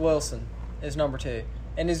Russell Wilson is number 2.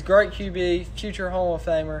 And he's great QB, future Hall of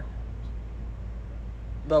Famer.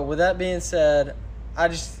 But with that being said, I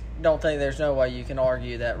just don't think there's no way you can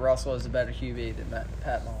argue that Russell is a better QB than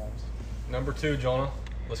Pat Mahomes. Number 2, Jonah.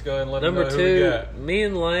 Let's go ahead and let him Number know who we 2, got. me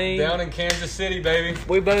and Lane. Down in Kansas City, baby.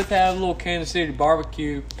 We both have a little Kansas City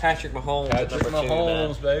barbecue. Patrick Mahomes at Patrick number 2.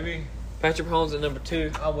 Mahomes, baby. Patrick Mahomes at number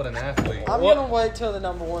 2. Oh, what an athlete. I'm going to wait till the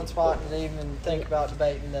number 1 spot to even think about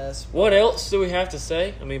debating this. What else do we have to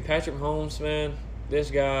say? I mean, Patrick Mahomes, man, this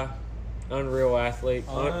guy, unreal athlete.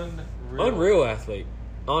 Unreal athlete,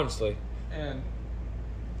 honestly. And,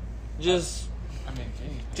 Just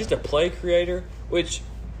geez. a play creator, which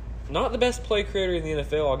not the best play creator in the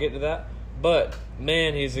NFL. I'll get to that, but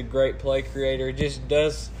man, he's a great play creator. He just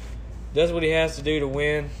does what he has to do to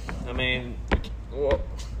win. I mean,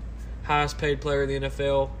 highest paid player in the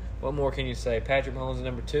NFL. What more can you say? Patrick Mahomes is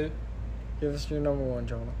number 2. Give us your number 1,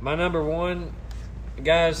 Jonah. My number 1,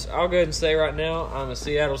 guys, I'll go ahead and say right now, I'm a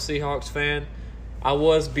Seattle Seahawks fan. I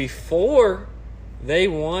was before they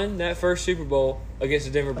won that first Super Bowl against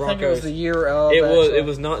the Denver Broncos. I think it was the year of. It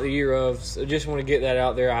was not the year of. So just want to get that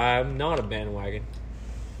out there. I'm not a bandwagon.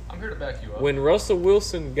 I'm here to back you up. When Russell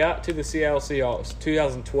Wilson got to the Seattle Seahawks,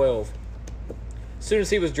 2012, as soon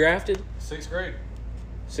as he was drafted, 6th grade.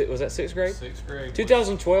 was that 6th grade? 6th grade.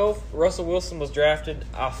 2012, Russell Wilson was drafted.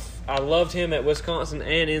 I loved him at Wisconsin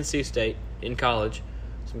and NC State in college.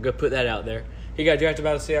 So I'm going to put that out there. He got drafted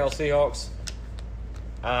by the Seattle Seahawks.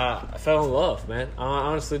 I fell in love, man. I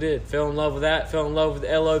honestly did. Fell in love with that. Fell in love with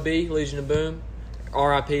LOB, Legion of Boom.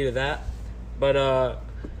 RIP to that. But,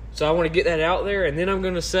 so I want to get that out there. And then I'm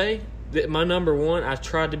going to say that my number 1, I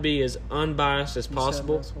tried to be as unbiased as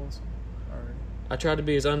possible. I tried to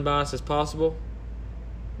be as unbiased as possible.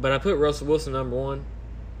 But I put Russell Wilson number 1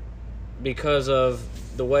 because of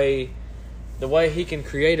the way he can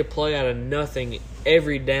create a play out of nothing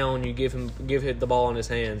every down you give him the ball in his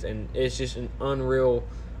hands, and it's just an unreal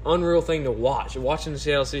thing to watch. Watching the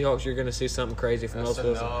Seattle Seahawks, you're going to see something crazy from Russell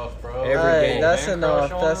Wilson. Enough, bro. Every game. That's Man enough.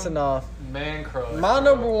 crush on That's him. enough. Man crush. My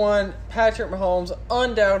bro. number 1, Patrick Mahomes,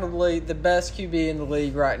 undoubtedly the best QB in the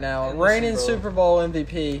league right now, And reigning listen, bro. Super Bowl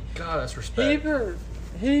MVP. God, that's respect.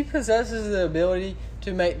 He possesses the ability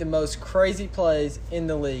to make the most crazy plays in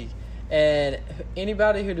the league, and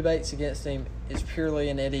anybody who debates against him is purely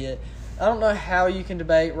an idiot. I don't know how you can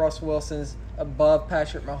debate Russell Wilson's above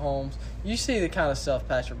Patrick Mahomes. You see the kind of stuff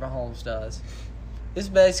Patrick Mahomes does.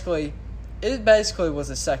 It basically was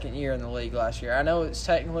his 2nd year in the league last year. I know it's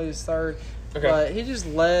technically his 3rd, but he just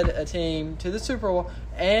led a team to the Super Bowl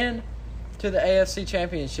and to the AFC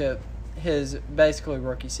Championship his basically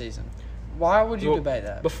rookie season. Why would you debate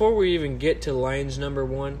that? Before we even get to Lane's number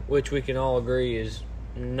 1, which we can all agree is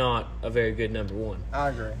not a very good number one. I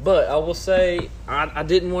agree. But I will say, I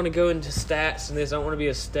didn't want to go into stats and this. I don't want to be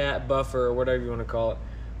a stat buffer or whatever you want to call it.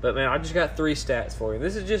 But, man, I just got 3 stats for you.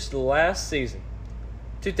 This is just the last season,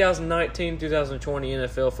 2019-2020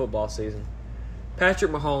 NFL football season.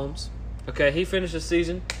 Patrick Mahomes, okay, he finished the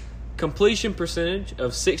season completion percentage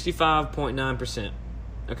of 65.9%.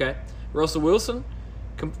 Okay, Russell Wilson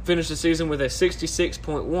finished the season with a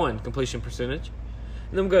 66.1 completion percentage.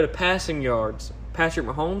 And then we go to passing yards. Patrick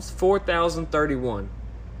Mahomes, 4,031.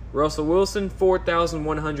 Russell Wilson,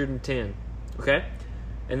 4,110. Okay?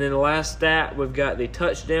 And then the last stat, we've got the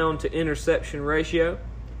touchdown to interception ratio.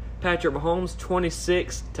 Patrick Mahomes,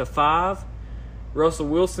 26-5. Russell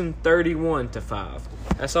Wilson, 31-5.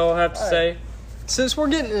 That's all I have to say. Since we're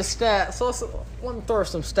getting to stats, let me throw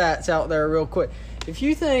some stats out there real quick. If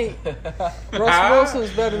you think Russell Wilson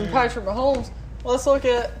is better than Patrick Mahomes, let's look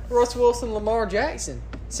at Russell Wilson and Lamar Jackson.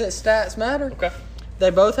 Since stats matter, Okay. they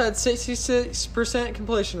both had 66%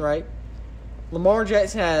 completion rate. Lamar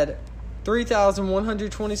Jackson had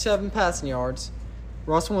 3,127 passing yards.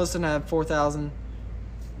 Russell Wilson had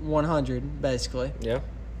 4,100, basically. Yeah.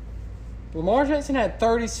 Lamar Jackson had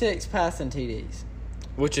 36 passing TDs.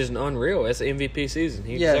 Which is an unreal. That's an MVP season.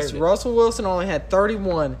 He Yes, deserved it. Russell Wilson only had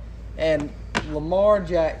 31, and Lamar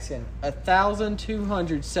Jackson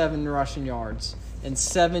 1,207 rushing yards and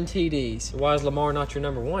 7 TDs. Why is Lamar not your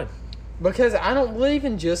number one? Because I don't believe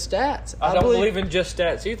in just stats. I don't believe in just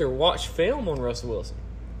stats either. Watch film on Russell Wilson.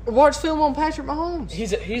 Watch film on Patrick Mahomes.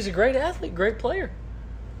 He's a great athlete, great player.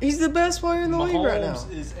 He's the best player in the league right now.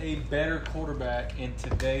 Mahomes is a better quarterback in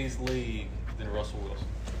today's league than Russell Wilson.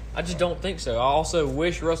 I just don't think so. I also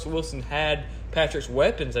wish Russell Wilson had Patrick's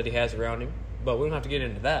weapons that he has around him, but we don't have to get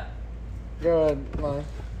into that. Go ahead, Mike.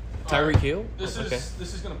 Tyreek Hill? This Okay.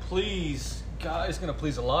 is going to please God. It's going to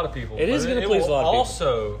please a lot of people. It is But gonna please a lot of people.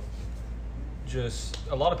 Also, just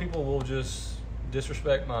a lot of people will just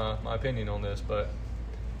disrespect my opinion on this, but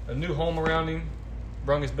a new home around him,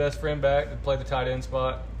 brung his best friend back to play the tight end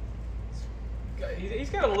spot. He's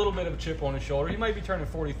got a little bit of a chip on his shoulder. He might be turning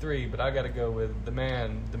 43, but I got to go with the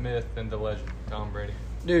man, the myth, and the legend, Tom Brady.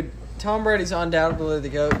 Dude, Tom Brady's undoubtedly the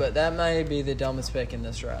GOAT, but that may be the dumbest pick in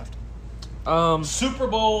this draft. Super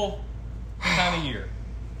Bowl kind of year.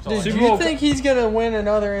 Dude, do Super you Bowl- think he's going to win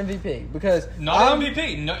another MVP? Because Not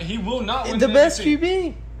MVP. No, he will not win the best MVP.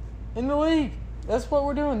 QB in the league. That's what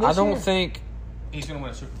we're doing this I don't year. think He's going to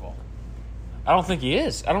win a Super Bowl. he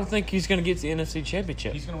is. I don't think he's going to get to the NFC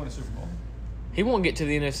Championship. He's going to win a Super Bowl. He won't get to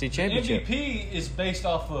the NFC Championship. MVP is based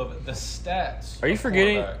off of the stats. Are you of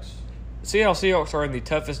forgetting- quarterbacks. Seattle Seahawks are in the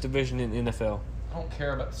toughest division in the NFL. I don't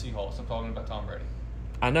care about the Seahawks. I'm talking about Tom Brady.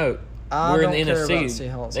 I know. I We're don't in the care NFC.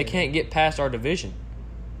 about Seahawks They either. can't get past our division.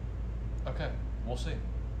 Okay, we'll see.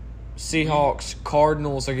 Seahawks,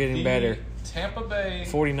 Cardinals are getting The better. Tampa Bay.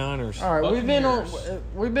 49ers. All right, Buccaneers.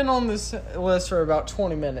 we've been on this list for about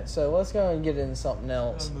 20 minutes, so let's go and get into something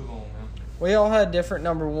Let's else. move on, man. We all had different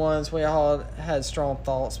number ones. We all had strong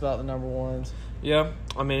thoughts about the number ones. Yeah,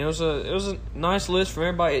 I mean it was a nice list from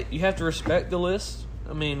everybody. You have to respect the list.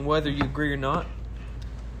 I mean whether you agree or not.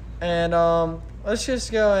 And let's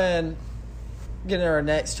just go and get into our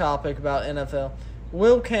next topic about NFL.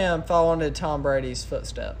 Will Cam follow into Tom Brady's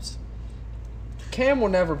footsteps? Cam will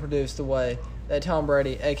never produce the way that Tom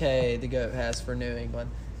Brady, a.k.a. the GOAT, has for New England.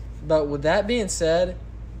 But with that being said,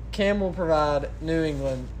 Cam will provide New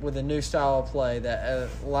England with a new style of play that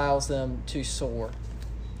allows them to soar.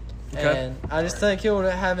 Okay. And I just think he'll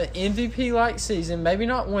have an MVP-like season, maybe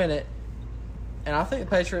not win it. And I think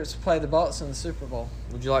the Patriots will play the Bucs in the Super Bowl.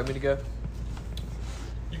 Would you like me to go?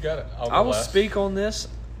 You got it. I'll go I will last. speak on this.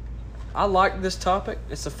 I like this topic.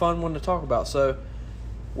 It's a fun one to talk about. So,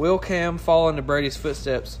 will Cam follow into Brady's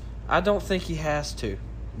footsteps? I don't think he has to,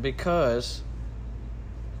 because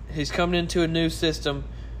he's coming into a new system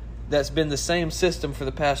that's been the same system for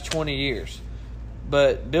the past 20 years.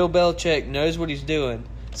 But Bill Belichick knows what he's doing,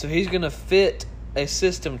 so he's going to fit a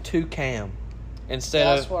system to Cam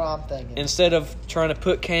That's what I'm thinking. instead of trying to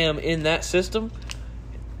put Cam in that system.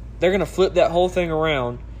 They're going to flip that whole thing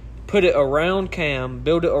around, put it around Cam,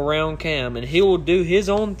 build it around Cam, and he will do his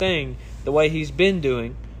own thing the way he's been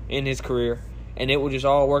doing in his career, and it will just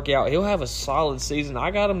all work out. He'll have a solid season.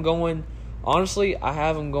 I got him going, honestly, I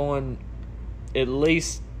have him going at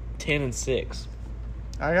least 10-6.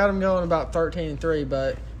 I got him going about 13-3,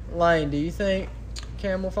 but Lane, do you think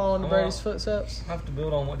Cam will follow into Brady's Uh, footsteps? I have to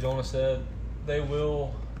build on what Jonah said. They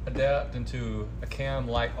will adapt into a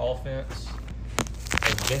Cam-like offense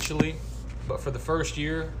eventually, but for the first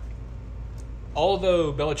year,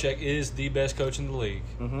 although Belichick is the best coach in the league,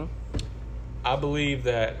 Mm-hmm. I believe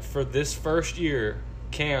that for this first year,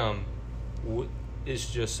 Cam is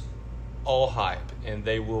just all hype, and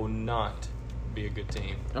they will not be a good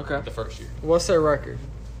team. Okay. The first year. What's their record?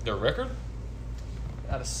 Their record?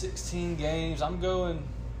 Out of 16 games, I'm going.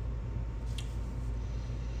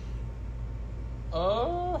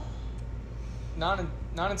 9-7,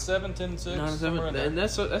 10-6. 9-7, and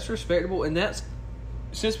that's respectable. And that's,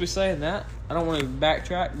 since we're saying that, I don't want to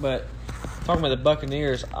backtrack, but talking about the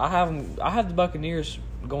Buccaneers, I have the Buccaneers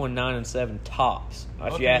going 9-7 tops.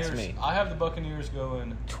 If you ask me, I have the Buccaneers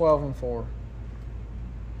going 12-4. 12-4.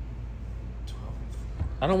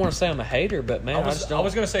 I don't want to say I'm a hater, but man, I I was just don't.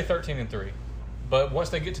 going to say 13-3, but once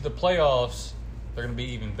they get to the playoffs, they're going to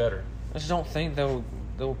be even better. I just don't think they'll.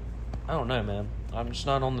 I don't know, man. I'm just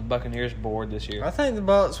not on the Buccaneers board this year. I think the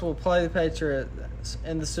Bucs will play the Patriots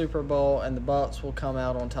in the Super Bowl, and the Bucs will come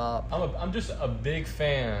out on top. I'm just a big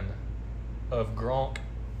fan of Gronk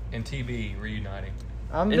and TB reuniting.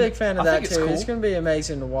 I'm a And big fan of I that think it's too. cool. It's going to be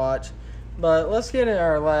amazing to watch. But let's get into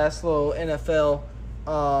our last little NFL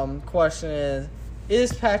question: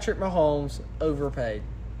 Is Patrick Mahomes overpaid?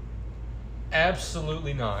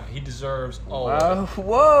 Absolutely not. He deserves all of it.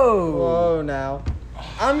 Whoa! Whoa, now.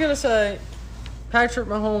 I'm going to say Patrick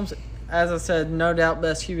Mahomes, as I said, no doubt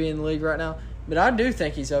best QB in the league right now. But I do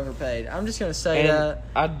think he's overpaid. I'm just going to say And that.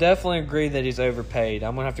 I definitely agree that he's overpaid.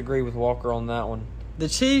 I'm gonna have to agree with Walker on that one. The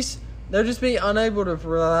Chiefs, they'll just be unable to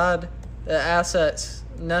provide the assets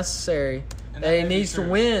necessary And that that he may be needs to true.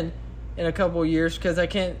 win in a couple of years because they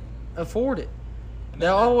can't afford it. And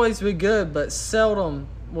They'll that- always be good, but seldom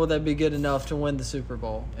will they be good enough to win the Super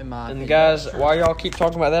Bowl, in my And opinion. guys, while y'all keep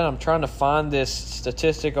talking about that, I'm trying to find this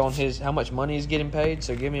statistic on how much money he's getting paid.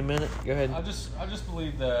 So give me a minute. Go ahead. I just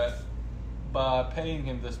believe that by paying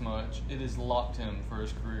him this much, it has locked him for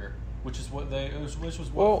his career, which was what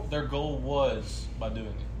Well- their goal was by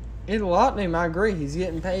doing it. It locked him, I agree. He's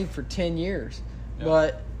getting paid for 10 years. Yeah.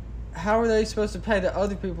 But how are they supposed to pay the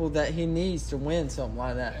other people that he needs to win something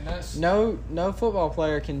like that? And that's No football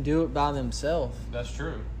player can do it by themselves. That's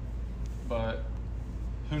true, but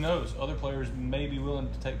who knows? Other players may be willing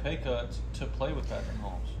to take pay cuts to play with Patrick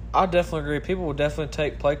Mahomes. I definitely agree. People will definitely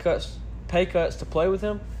take pay cuts to play with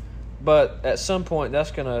him, but at some point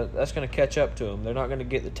that's gonna catch up to them. They're not gonna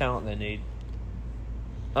get the talent they need.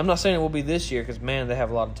 I'm not saying it will be this year because man, they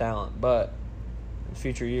have a lot of talent, but in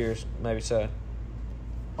future years, maybe so.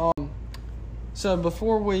 So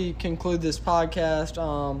before we conclude this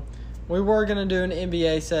podcast, we were going to do an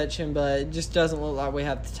NBA section, but it just doesn't look like we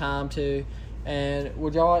have the time to. And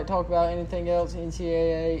would y'all like to talk about anything else,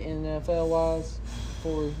 NCAA, NFL-wise,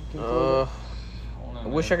 before we conclude? I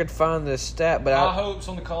wish I could find this stat, but High hopes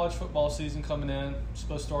on the college football season coming in. It's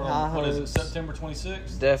supposed to start on, High what is it, hopes. September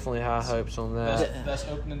 26th? definitely high hopes on that. That's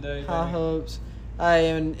opening day. High baby. hopes. Hey,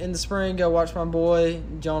 and in the spring, go watch my boy,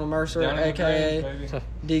 Jonah Mercer, Down in the a.k.a. grave,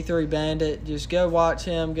 baby. D3 Bandit. Just go watch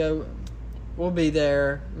him. We'll be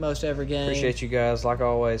there most every game. Appreciate you guys, like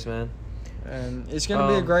always, man. And it's going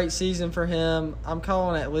to be a great season for him. I'm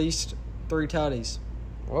calling at least 3 tutties.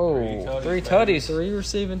 Whoa, 3 tutties, tutties. 3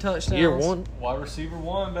 receiving touchdowns. Year 1. Wide receiver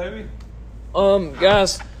 1, baby.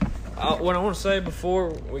 Guys, what I want to say before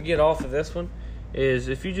we get off of this one is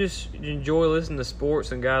if you just enjoy listening to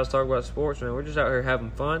sports and guys talk about sports, man, we're just out here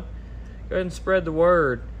having fun. Go ahead and spread the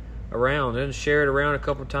word around and share it around a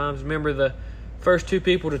couple times. Remember, the first 2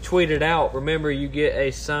 people to tweet it out, remember you get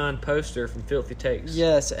a signed poster from Filthy Takes.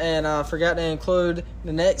 Yes, and I forgot to include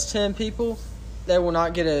the next 10 people. They will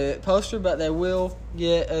not get a poster, but they will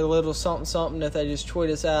get a little something if they just tweet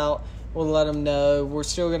us out. We'll let them know. We're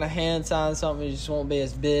still going to hand sign something. It just won't be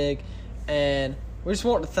as big. And we just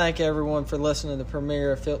want to thank everyone for listening to the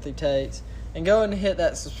premiere of Filthy Takes. And go ahead and hit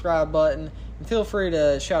that subscribe button. And feel free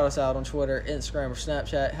to shout us out on Twitter, Instagram, or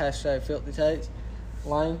Snapchat, #Filthy Takes.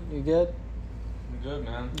 Lane, you good? I'm good,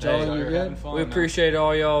 man. Joey, Out you here good? having fun We now. appreciate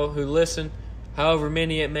all y'all who listen, however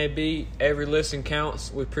many it may be. Every listen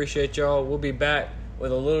counts. We appreciate y'all. We'll be back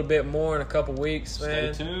with a little bit more in a couple weeks, Stay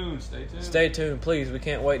man. tuned. Stay tuned. Stay tuned, please. We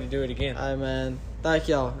can't wait to do it again. All right, man. Thank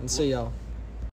y'all, and see y'all.